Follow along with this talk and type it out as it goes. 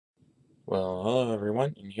Well, hello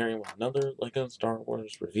everyone, and here with another LEGO Star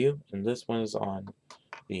Wars review, and this one is on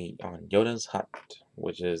Yoda's Hut,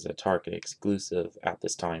 which is a Target exclusive at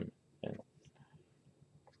this time. And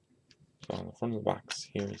so on the front of the box,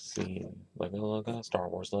 here is the LEGO logo, Star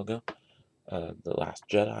Wars logo, the Last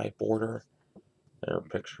Jedi border, their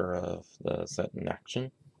picture of the set in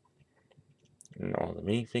action, and all the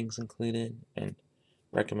minifigs included, and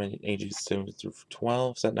recommended ages 7 through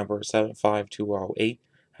 12. Set number 75208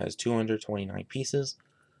 has 229 pieces.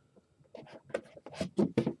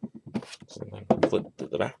 So then flip to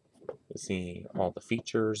the back to see all the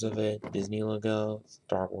features of it, Disney logo,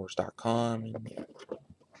 StarWars.com,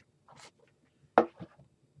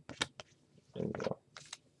 and go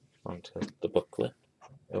onto the booklet,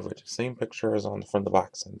 of which the same picture is on the front of the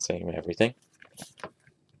box and same everything.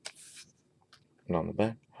 And on the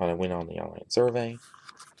back, how to win on the online survey,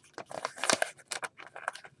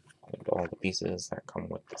 and all the pieces that come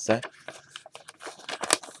with the set,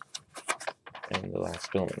 and the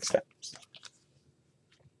last filming steps.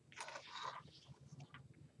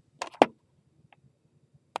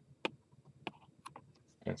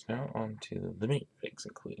 And so now on to the minifigs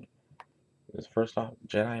included. This first off,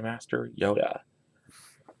 Jedi Master Yoda.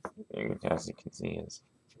 And as you can see, is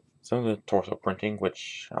some of the torso printing,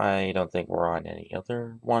 which I don't think were on any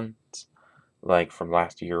other ones, like from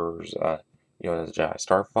last year's Yoda's Jedi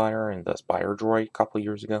Starfighter and the Spire Droid a couple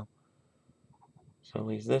years ago. So at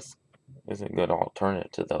least this is a good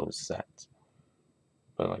alternative to those sets.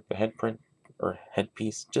 But like the head print or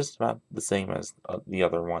headpiece, just about the same as the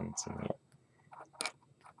other ones in here.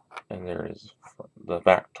 And there is the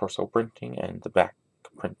back torso printing and the back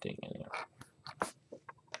printing in here.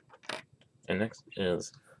 And next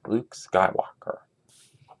is Luke Skywalker.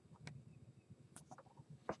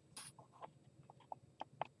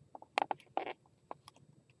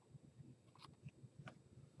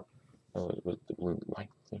 With the blue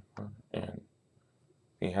lightsaber, and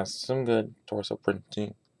he has some good torso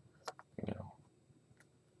printing, you know.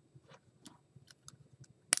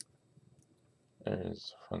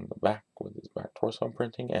 There's from the back with his back torso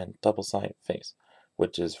printing and double-sided face,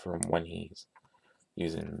 which is from when he's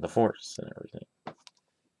using the Force and everything.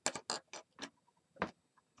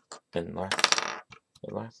 And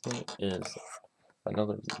lastly is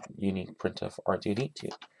another unique print of R2-D2.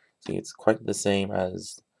 See, it's quite the same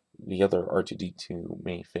as the other R2-D2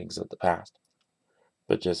 minifigs of the past,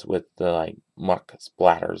 but just with the like muck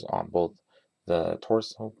splatters on both the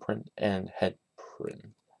torso print and head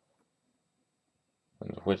print,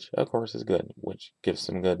 which of course is good, which gives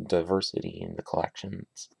some good diversity in the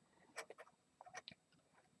collections.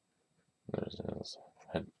 There's this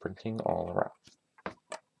head printing all around.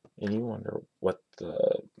 And you wonder what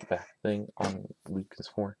the back thing on Luke is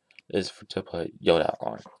for? To put Yoda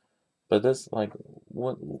on. But this, like,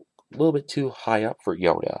 what, a little bit too high up for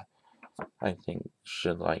Yoda. I think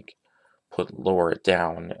should, like, lower it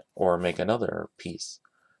down or make another piece.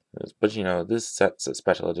 But, you know, this set's a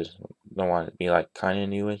special edition. Don't want it to be, like, kind of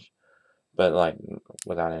newish, but, like,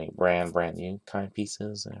 without any brand new kind of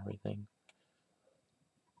pieces and everything.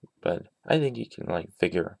 But I think you can, like,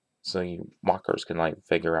 figure, so you mockers can, like,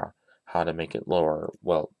 figure out how to make it lower.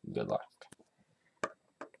 Well, good luck.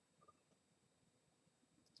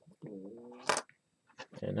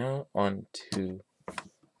 And now on to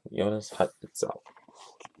Yoda's hut itself,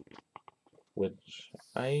 which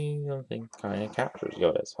I don't think kind of captures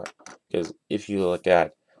Yoda's hut. Because if you look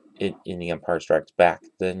at it in The Empire Strikes Back,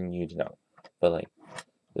 then you'd know. But like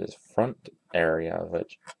this front area of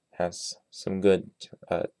it has some good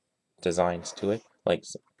designs to it, like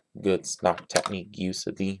good snap technique use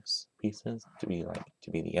of these pieces to be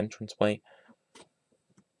the entranceway,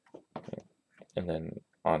 and then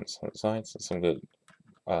on some sides some good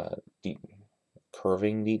deep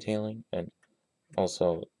curving detailing, and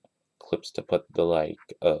also clips to put the like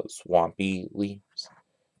swampy leaves,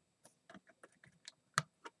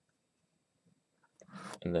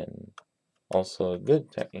 and then also a good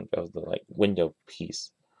technique of the like window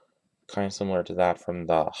piece, kind of similar to that from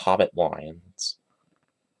the Hobbit lions.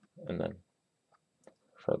 And then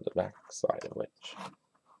for the back side of which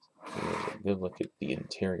there's a good look at the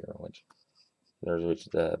interior, which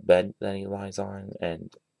the bed that he lies on,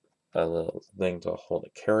 and a little thing to hold a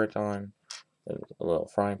carrot on, and a little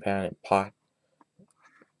frying pan and pot,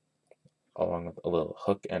 along with a little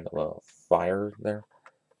hook and a little fire there.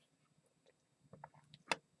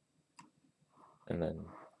 And then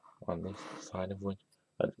on this side of which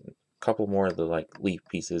a couple more of the like leaf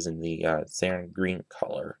pieces in the sand green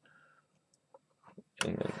color.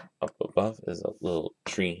 And then up above is a little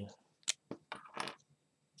tree.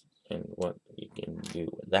 And what you can do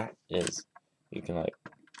with that is you can like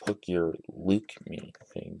hook your Luke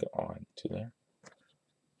minifig onto there,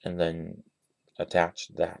 and then attach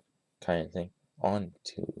that kind of thing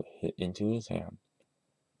into his hand,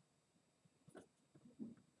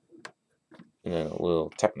 and then a little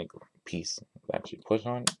technical piece that you push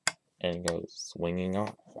on it, and it goes swinging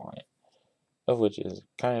off on it, of which is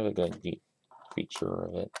kind of a good feature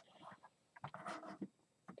of it.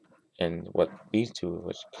 And what these two of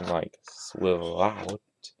which can like swivel out,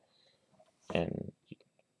 and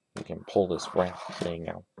you can pull this wrap thing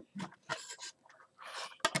out,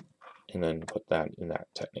 and then put that in that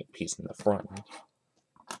Technic piece in the front,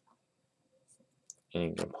 and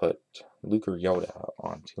you can put Luke or Yoda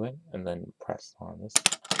onto it, and then press on this.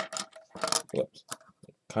 Whoops.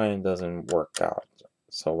 It kind of doesn't work out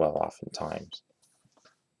so well oftentimes.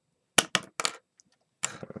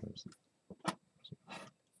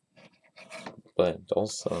 But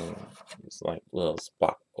also, it's like a little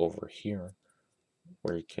spot over here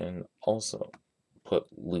where you can also put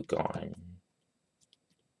Luke on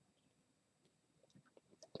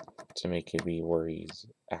to make it be where he's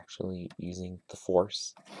actually using the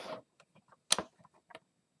Force.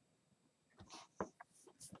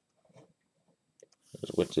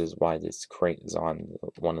 Which is why this crate is on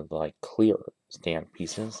one of the like clear stand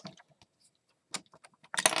pieces.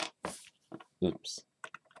 Oops.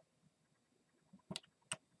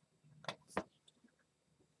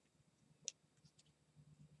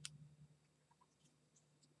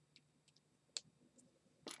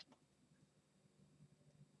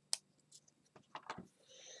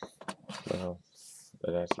 Well,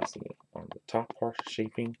 but as you see on the top part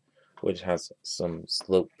shaping, which has some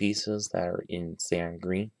slope pieces that are in sand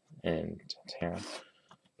green and tan,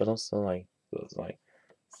 but also like those like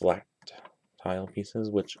flat tile pieces,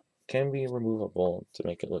 which can be removable to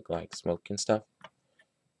make it look like smoke and stuff.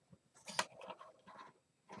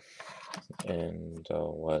 And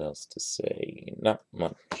what else to say? Not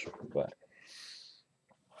much, but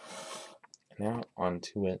now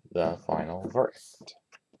onto it, the final verdict.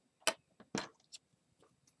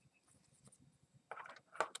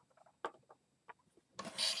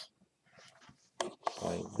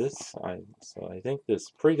 So I think this is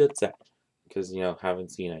a pretty good set, because haven't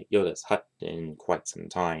seen a Yoda's hut in quite some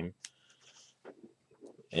time,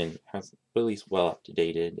 and has at least well up to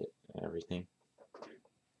dated and everything,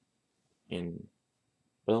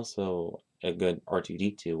 but also a good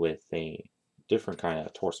R2-D2 with a different kind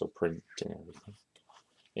of torso print and everything.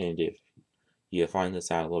 And if you find this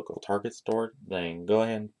at a local Target store, then go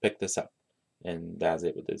ahead and pick this up. And that's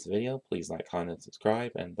it with this video. Please like, comment, and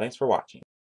subscribe, and thanks for watching.